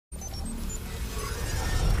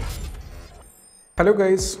Hello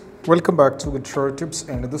guys, welcome back to Guitar Tips,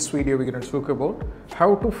 and in this video we're going to talk about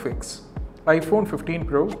how to fix iPhone 15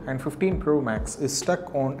 Pro and 15 Pro Max is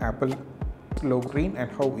stuck on Apple logo screen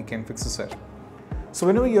and how we can fix this. So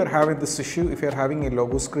whenever you're having this issue, if you're having a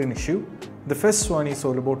logo screen issue, the first one is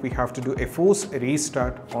all about we have to do a force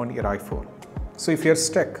restart on your iPhone. So if you're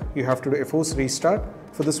stuck, you have to do a force restart.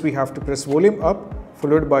 For this we have to press volume up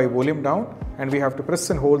followed by volume down, and we have to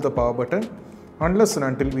press and hold the power button unless and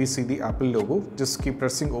until we see the Apple logo. Just keep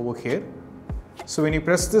pressing over here. So when you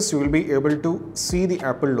press this, you will be able to see the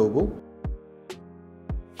Apple logo.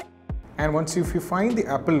 And once if you find the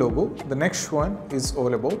Apple logo, the next one is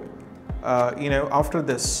all about after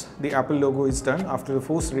this the Apple logo is done, after the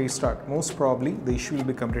force restart, most probably the issue will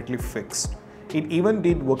be completely fixed. It even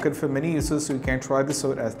did work out for many users, so you can try this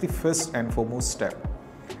out as the first and foremost step.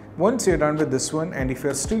 Once you're done with this one, and if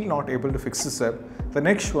you're still not able to fix this up, the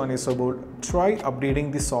next one is about try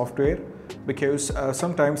updating the software, because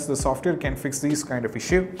sometimes the software can fix these kind of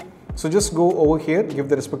issue. So just go over here, give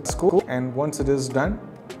the respective code, and once it is done,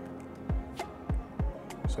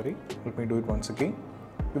 let me do it once again.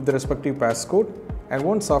 Give the respective passcode, and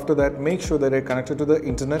once after that, make sure that you're connected to the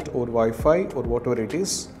internet or Wi-Fi or whatever it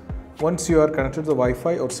is. Once you are connected to the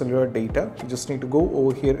Wi-Fi or cellular data, you just need to go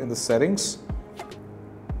over here in the settings.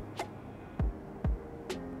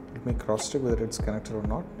 Let me cross check whether it's connected or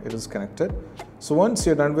not. It is connected. So once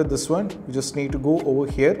you're done with this one, you just need to go over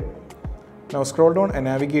here. Now scroll down and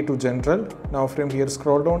navigate to general. Now from here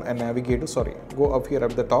scroll down and navigate to, go up here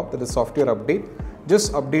at the top, that is software update.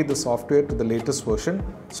 Just update the software to the latest version.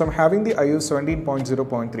 So I'm having the iOS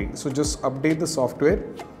 17.0.3. So just update the software.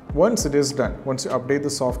 Once it is done, once you update the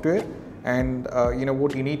software, and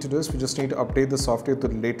what you need to do is we just need to update the software to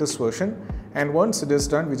the latest version. And once it is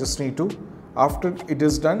done, we just need to, after it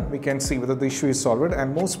is done, we can see whether the issue is solved,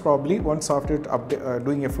 and most probably once after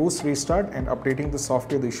doing a force restart and updating the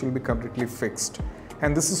software, the issue will be completely fixed.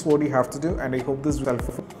 And this is what you have to do, and I hope this was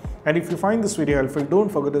helpful. And if you find this video helpful, don't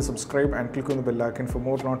forget to subscribe and click on the bell icon for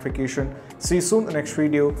more notification. See you soon in the next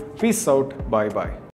video. Peace out. Bye bye.